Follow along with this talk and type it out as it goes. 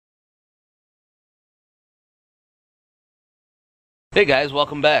Hey guys,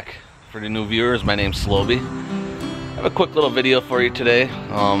 welcome back. For the new viewers, my name's SlowBee. I have a quick little video for you today.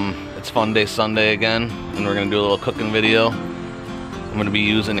 It's Fun Day Sunday again, and we're going to do a little cooking video. I'm going to be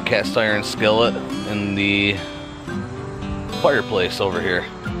using a cast iron skillet in the fireplace over here.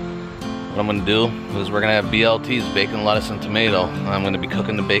 What I'm going to do is we're going to have BLTs, bacon, lettuce, and tomato. I'm going to be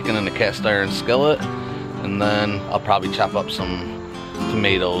cooking the bacon in the cast iron skillet, and then I'll probably chop up some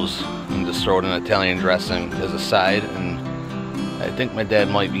tomatoes and just throw it in Italian dressing as a side. And I think my dad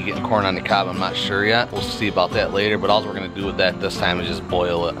might be getting corn on the cob. I'm not sure yet. We'll see about that later. But all we're going to do with that this time is just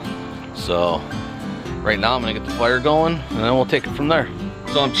boil it. So right now I'm going to get the fire going, and then we'll take it from there.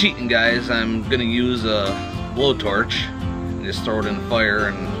 So I'm cheating, guys. I'm going to use a blowtorch and just throw it in the fire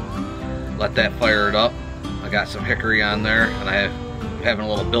and let that fire it up. I got some hickory on there, and I'm having a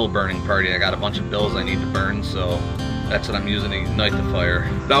little bill burning party. I got a bunch of bills I need to burn, so that's what I'm using to ignite the fire.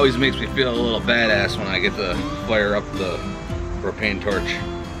 It always makes me feel a little badass when I get the fire up the propane torch.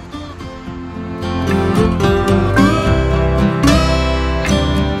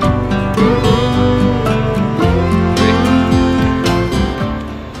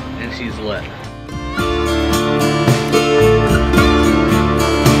 And she's lit.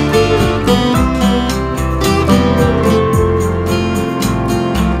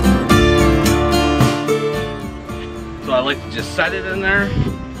 So I like to just set it in there,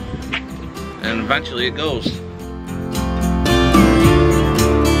 and eventually it goes.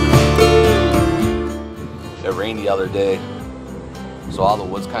 It rained the other day, so all the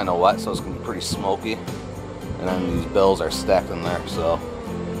wood's kind of wet, so it's going to be pretty smoky. And then these bills are stacked in there, so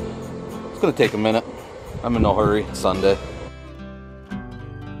it's going to take a minute. I'm in no hurry. It's Sunday.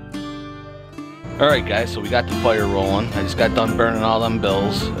 Alright guys, so we got the fire rolling. I just got done burning all them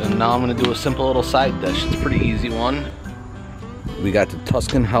bills, and now I'm going to do a simple little side dish. It's a pretty easy one. We got the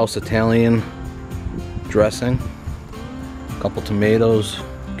Tuscan House Italian dressing, a couple tomatoes,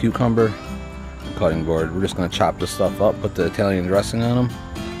 cucumber, cutting board. We're just going to chop this stuff up, put the Italian dressing on them,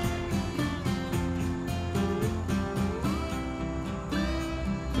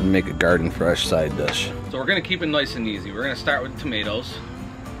 and make a garden fresh side dish. So we're going to keep it nice and easy. We're going to start with the tomatoes.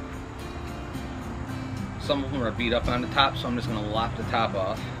 Some of them are beat up on the top, so I'm just going to lop the top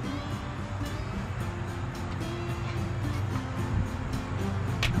off.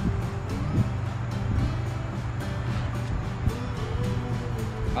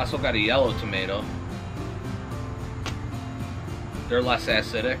 Also got a yellow tomato. They're less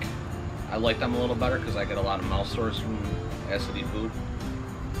acidic. I like them a little better because I get a lot of mouth sores from acidy food.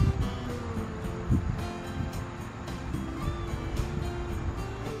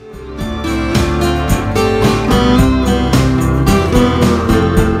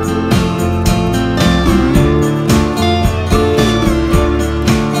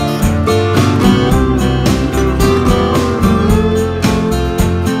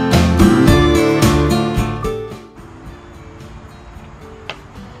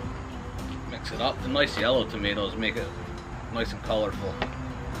 Mix it up. The nice yellow tomatoes make it nice and colorful.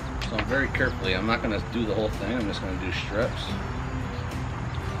 So I'm very carefully, I'm not going to do the whole thing, I'm just going to do strips.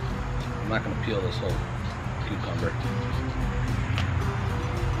 I'm not going to peel this whole cucumber.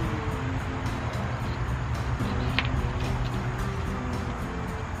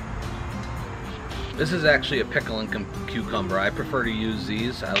 This is actually a pickling cucumber. I prefer to use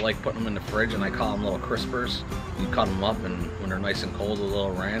these. I like putting them in the fridge, and I call them little crispers. You cut them up, and when they're nice and cold, a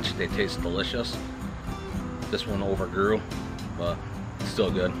little ranch, they taste delicious. This one overgrew, but it's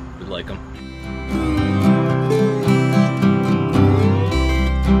still good. We like them.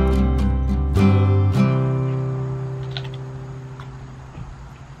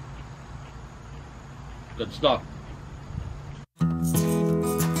 Good stuff.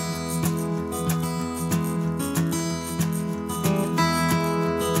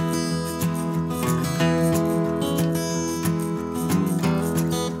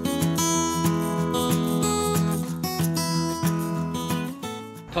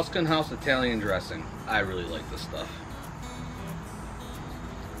 Tuscan House Italian dressing. I really like this stuff.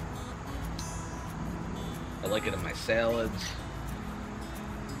 I like it in my salads,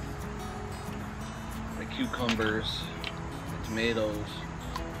 the cucumbers, the tomatoes.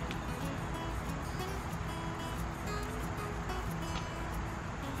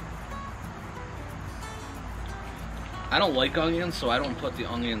 I don't like onions, so I don't put the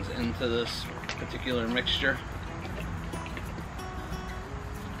onions into this particular mixture.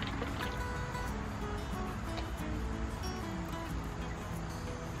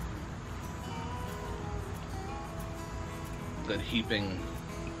 Good heaping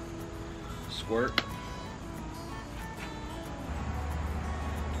squirt.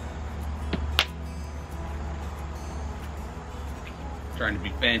 trying to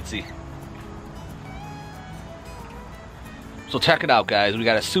be fancy. So check it out, guys. We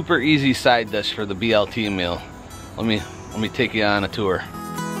got a super easy side dish for the BLT meal. Let me take you on a tour.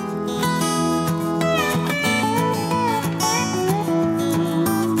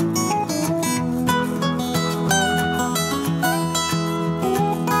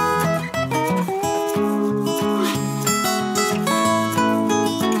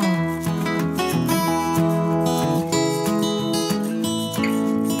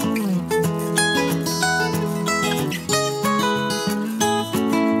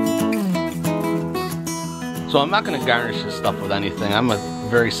 So I'm not going to garnish this stuff with anything. I'm a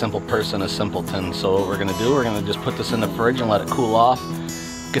very simple person, a simpleton. So what we're going to do, we're going to just put this in the fridge and let it cool off,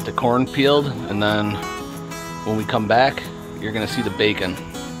 get the corn peeled, and then when we come back, you're going to see the bacon.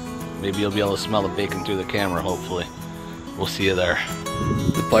 Maybe you'll be able to smell the bacon through the camera, hopefully. We'll see you there.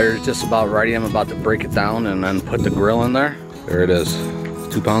 The fire's just about ready. I'm about to break it down and then put the grill in there. There it is.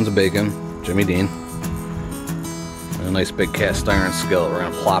 2 pounds of bacon, Jimmy Dean. And a nice big cast iron skillet. We're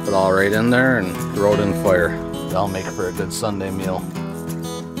going to plop it all right in there and throw it in the fire. That'll make for a good Sunday meal.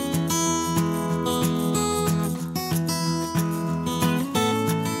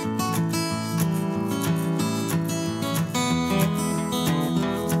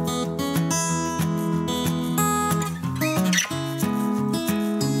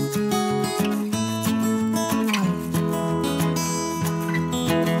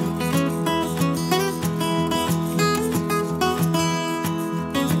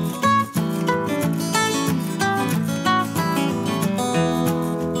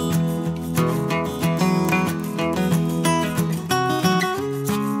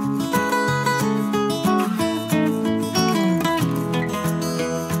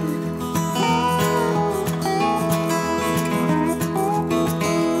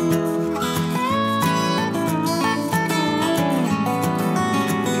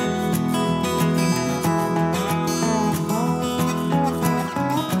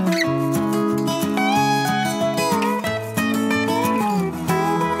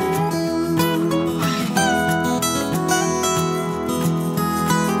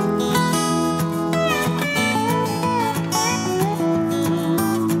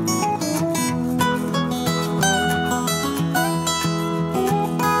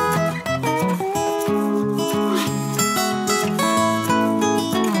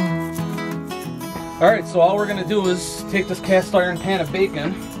 Alright, so all we're going to do is take this cast iron pan of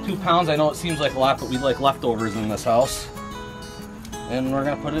bacon, 2 pounds, I know it seems like a lot, but we like leftovers in this house. And we're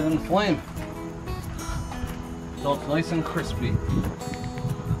going to put it in the flame. So it's nice and crispy.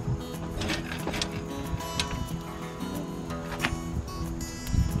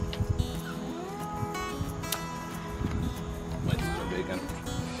 Nice bacon.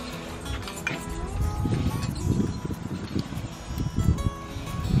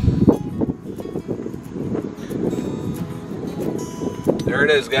 There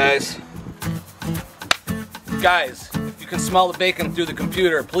it is, guys. Guys, if you can smell the bacon through the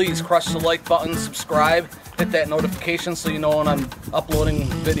computer, please crush the like button, subscribe, hit that notification so you know when I'm uploading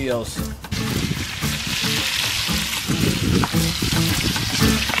videos.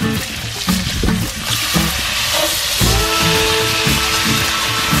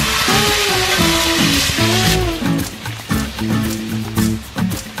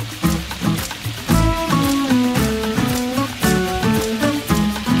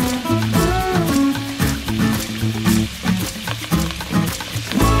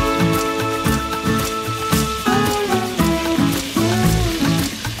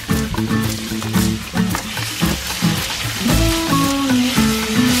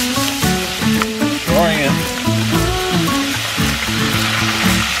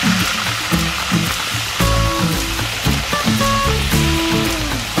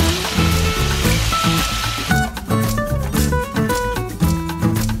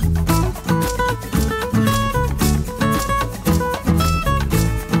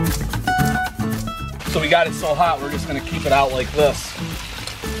 So we got it so hot, we're just gonna keep it out like this.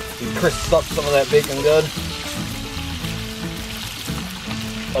 We crisped up some of that bacon good.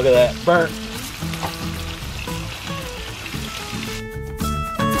 Look at that, burnt.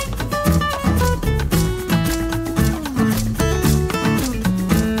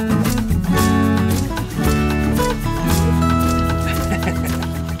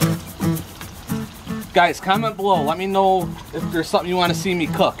 Guys, comment below. Let me know if there's something you want to see me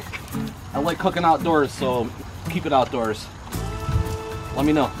cook. I like cooking outdoors, so keep it outdoors. Let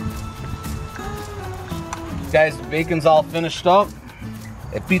me know. Guys, the bacon's all finished up.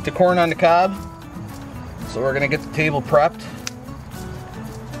 I beat the corn on the cob. So we're gonna get the table prepped.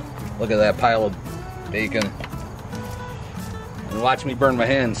 Look at that pile of bacon. And watch me burn my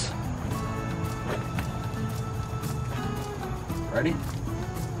hands. Ready?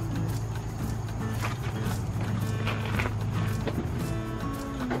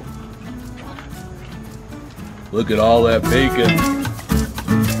 Look at all that bacon.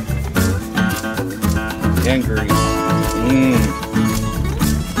 And grease.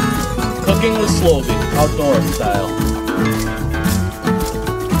 Cooking with SlowBee, outdoor style.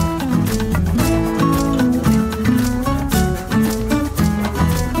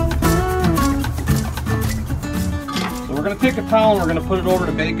 So we're gonna take a towel and we're gonna put it over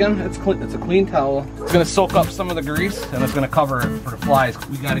the bacon. It's a clean towel. It's gonna soak up some of the grease and it's gonna cover it for the flies.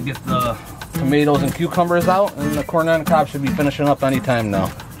 We gotta get the tomatoes and cucumbers out, and the corn on the cob should be finishing up anytime now.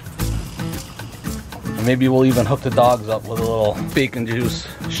 And maybe we'll even hook the dogs up with a little bacon juice,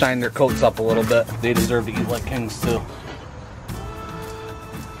 shine their coats up a little bit. They deserve to eat like kings too.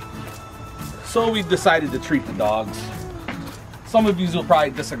 So we decided to treat the dogs. Some of you will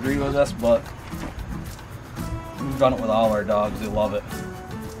probably disagree with us, but we've done it with all our dogs. They love it.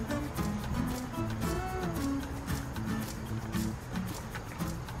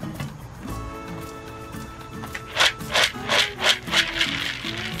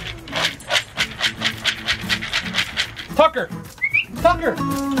 Tucker! Tucker!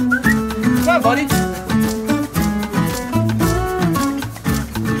 Come on, buddy.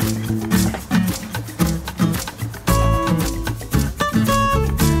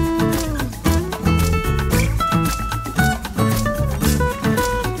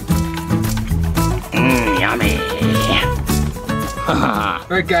 Yummy.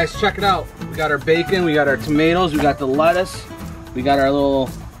 Alright guys, check it out. We got our bacon, we got our tomatoes, we got the lettuce, we got our little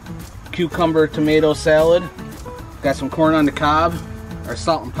cucumber tomato salad. Got some corn on the cob, our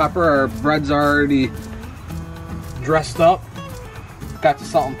salt and pepper, our bread's already dressed up. Got the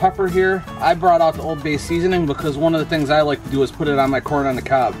salt and pepper here. I brought out the Old Bay seasoning because one of the things I like to do is put it on my corn on the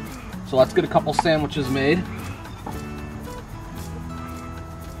cob. So let's get a couple sandwiches made.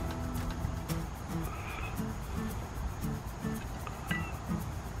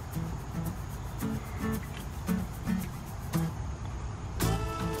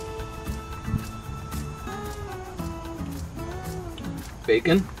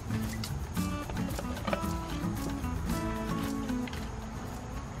 Bacon.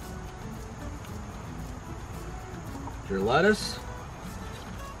 Your lettuce.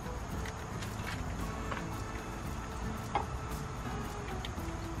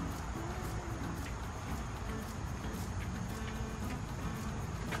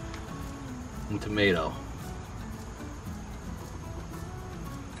 And tomato.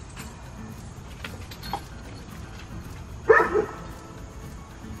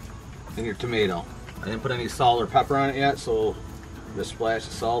 And your tomato. I didn't put any salt or pepper on it yet, so just splash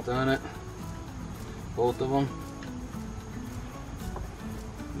of salt on it. Both of them.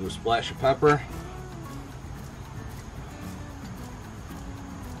 Do a splash of pepper.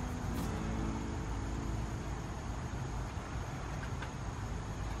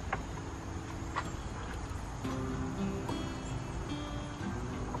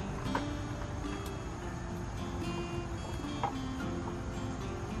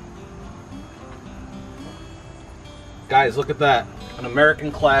 Guys, look at that. An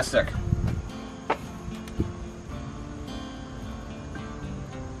American classic.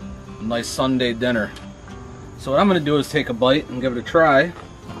 A nice Sunday dinner. So what I'm going to do is take a bite and give it a try.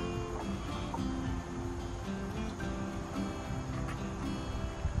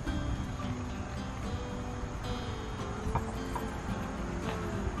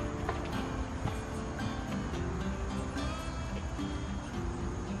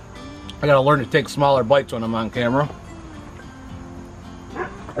 I gotta learn to take smaller bites when I'm on camera.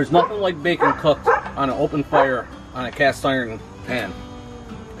 There's nothing like bacon cooked on an open fire on a cast iron pan.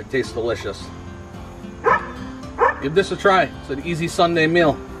 It tastes delicious. Give this a try. It's an easy Sunday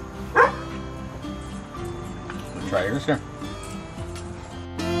meal. Try yours here.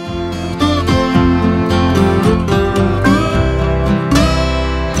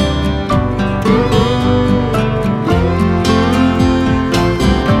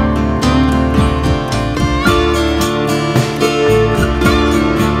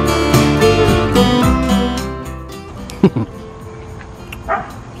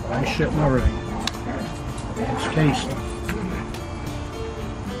 Nice shit and everything. It's tasty.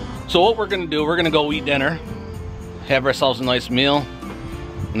 So what we're gonna do, we're gonna go eat dinner, have ourselves a nice meal,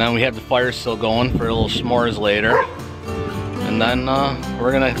 and then we have the fire still going for a little s'mores later, and then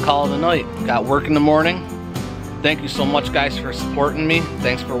we're gonna call it a night. Got work in the morning. Thank you so much guys for supporting me.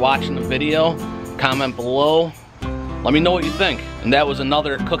 Thanks for watching the video. Comment below. Let me know what you think. And that was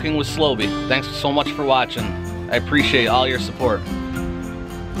another Cooking with SlowBee. Thanks so much for watching. I appreciate all your support.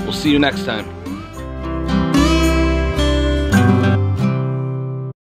 We'll see you next time.